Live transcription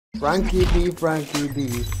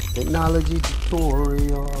Frankey'B, technology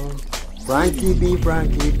tutorial.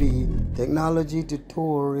 Frankey'B, technology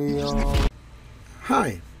tutorial.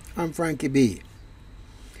 Hi, I'm Frankey'B,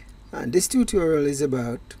 and this tutorial is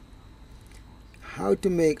about how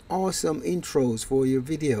to make awesome intros for your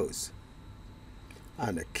videos.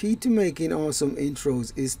 And the key to making awesome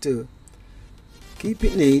intros is to keep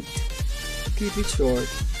it neat, keep it short,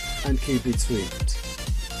 and keep it sweet.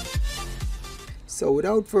 So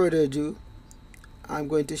without further ado, I'm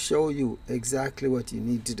going to show you exactly what you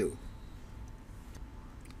need to do.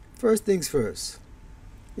 First things first,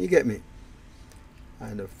 you get me?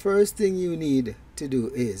 And the first thing you need to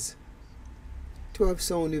do is to have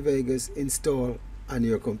Sony Vegas installed on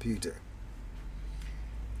your computer.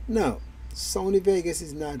 Now, Sony Vegas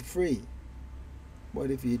is not free,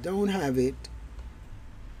 but if you don't have it,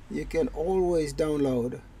 you can always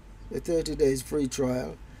download the 30 days free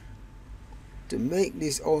trial to make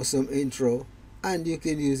this awesome intro, and you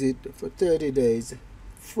can use it for 30 days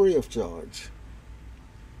free of charge.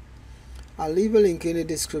 I'll leave a link in the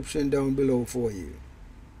description down below for you.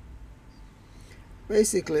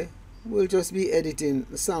 Basically, we'll just be editing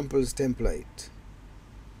the samples template.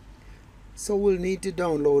 So we'll need to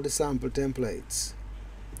download the sample templates.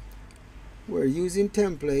 We're using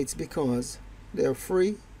templates because they're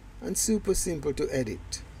free and super simple to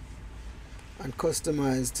edit and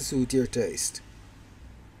customize to suit your taste.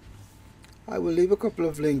 I will leave a couple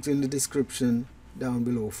of links in the description down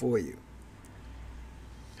below for you.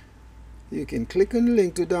 You can click on the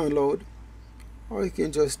link to download, or you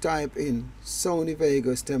can just type in Sony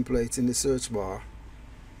Vegas templates in the search bar.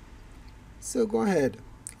 So go ahead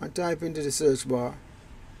and type into the search bar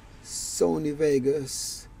Sony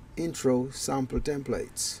Vegas intro sample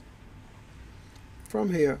templates.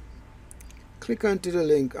 From here, click onto the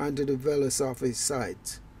link onto the Velas Office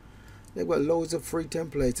site. They've got loads of free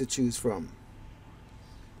templates to choose from.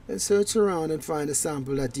 Then search around and find a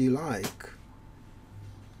sample that you like.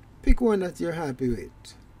 Pick one that you're happy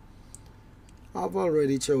with. I've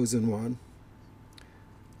already chosen one,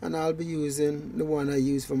 and I'll be using the one I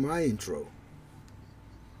use for my intro.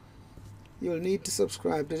 You'll need to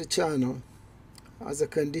subscribe to the channel as a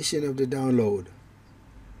condition of the download,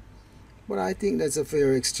 but I think that's a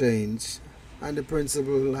fair exchange and the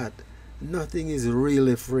principle that nothing is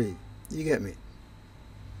really free. You get me?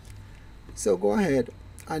 So go ahead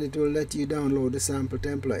and it will let you download the sample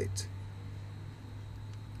template.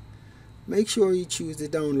 Make sure you choose the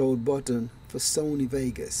download button for Sony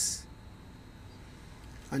Vegas,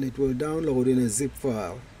 and it will download in a zip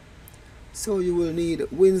file. So you will need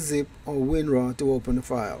WinZip or WinRAR to open the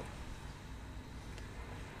file.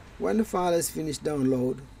 When the file is finished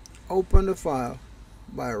download, open the file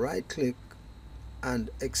by right click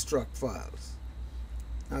and extract files.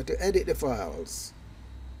 Now to edit the files,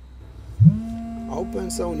 open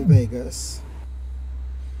Sony Vegas,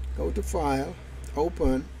 go to File,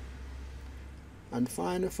 Open, and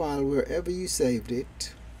find the file wherever you saved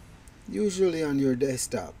it, usually on your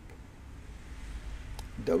desktop.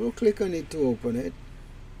 Double click on it to open it,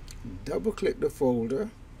 double click the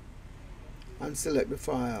folder, and select the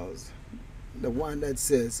files, the one that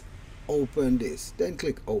says open this, then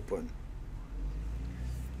click open.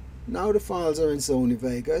 Now the files are in Sony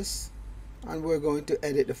Vegas, and we're going to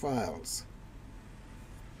edit the files.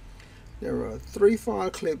 There are 3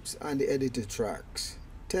 file clips on the editor tracks: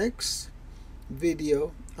 text,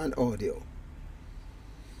 video, and audio.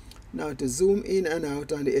 Now to zoom in and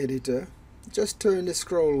out on the editor, just turn the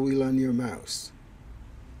scroll wheel on your mouse.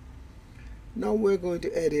 Now we're going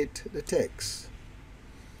to edit the text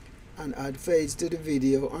and add fades to the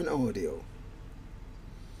video and audio.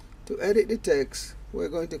 To edit the text, we're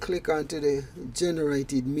going to click onto the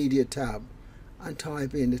Generated Media tab and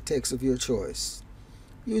type in the text of your choice,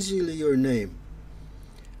 usually your name.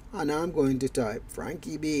 And I'm going to type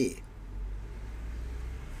Frankey'B.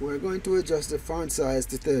 We're going to adjust the font size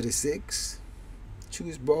to 36,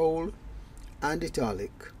 choose bold and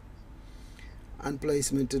italic, and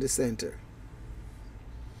placement to the center.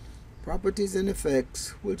 Properties and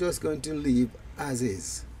effects we're just going to leave as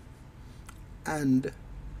is, and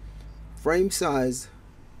frame size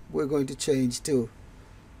we're going to change to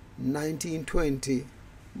 1920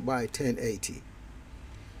 by 1080.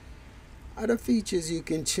 Other features you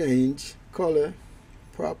can change: color,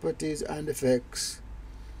 properties, and effects.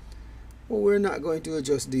 Well, we're not going to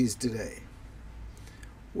adjust these today.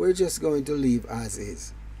 We're just going to leave as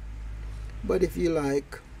is. But if you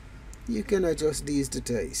like, you can adjust these to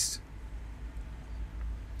taste.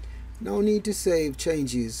 No need to save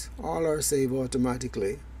changes, all are saved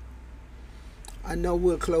automatically. And now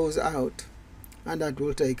we'll close out, and that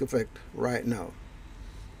will take effect right now.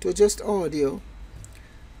 To adjust audio,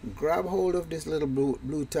 grab hold of this little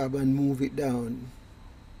blue tab and move it down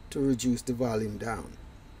to reduce the volume down.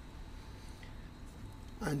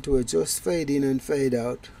 And to adjust fade in and fade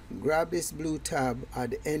out, grab this blue tab at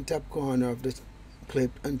the end top corner of the clip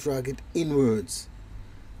and drag it inwards.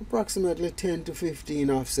 Approximately 10 to 15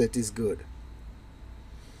 offset is good.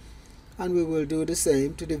 And we will do the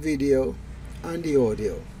same to the video and the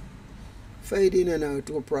audio. Fade in and out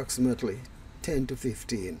to approximately 10 to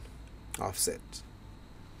 15 offset.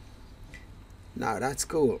 Now that's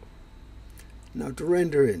cool. Now to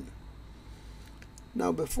rendering.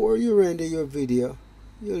 Now before you render your video,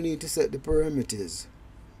 you'll need to set the parameters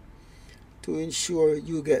to ensure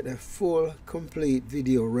you get a full, complete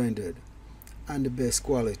video rendered and the best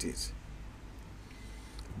qualities.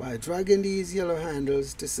 By dragging these yellow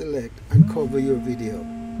handles to select and cover your video.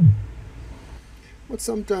 But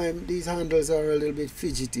sometimes these handles are a little bit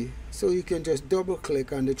fidgety, so you can just double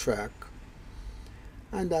click on the track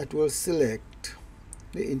and that will select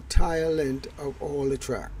the entire length of all the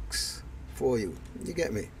tracks for you. You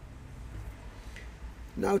get me?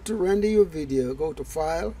 Now to render your video, go to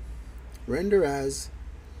File, Render As,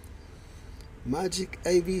 Magic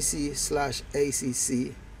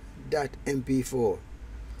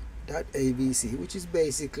AVC/ACC.mp4.avc, which is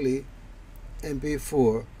basically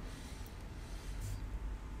MP4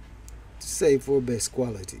 save for best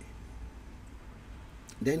quality.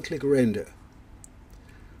 Then click Render.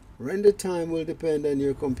 Render time will depend on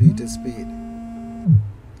your computer speed,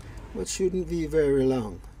 but shouldn't be very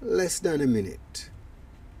long, less than a minute.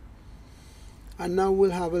 And now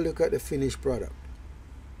we'll have a look at the finished product.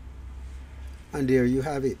 And there you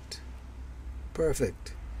have it.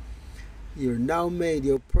 Perfect. You're now made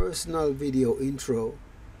your personal video intro.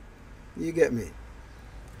 You get me?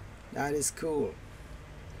 That is cool.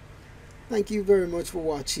 Thank you very much for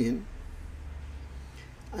watching.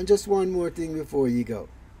 And just one more thing before you go.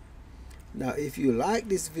 Now if you like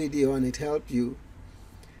this video and it helped you,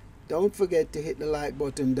 don't forget to hit the like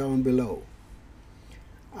button down below.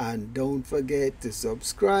 And don't forget to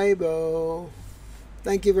subscribe.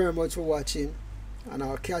 Thank you very much for watching, and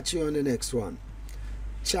I'll catch you on the next one.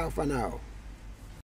 Ciao for now.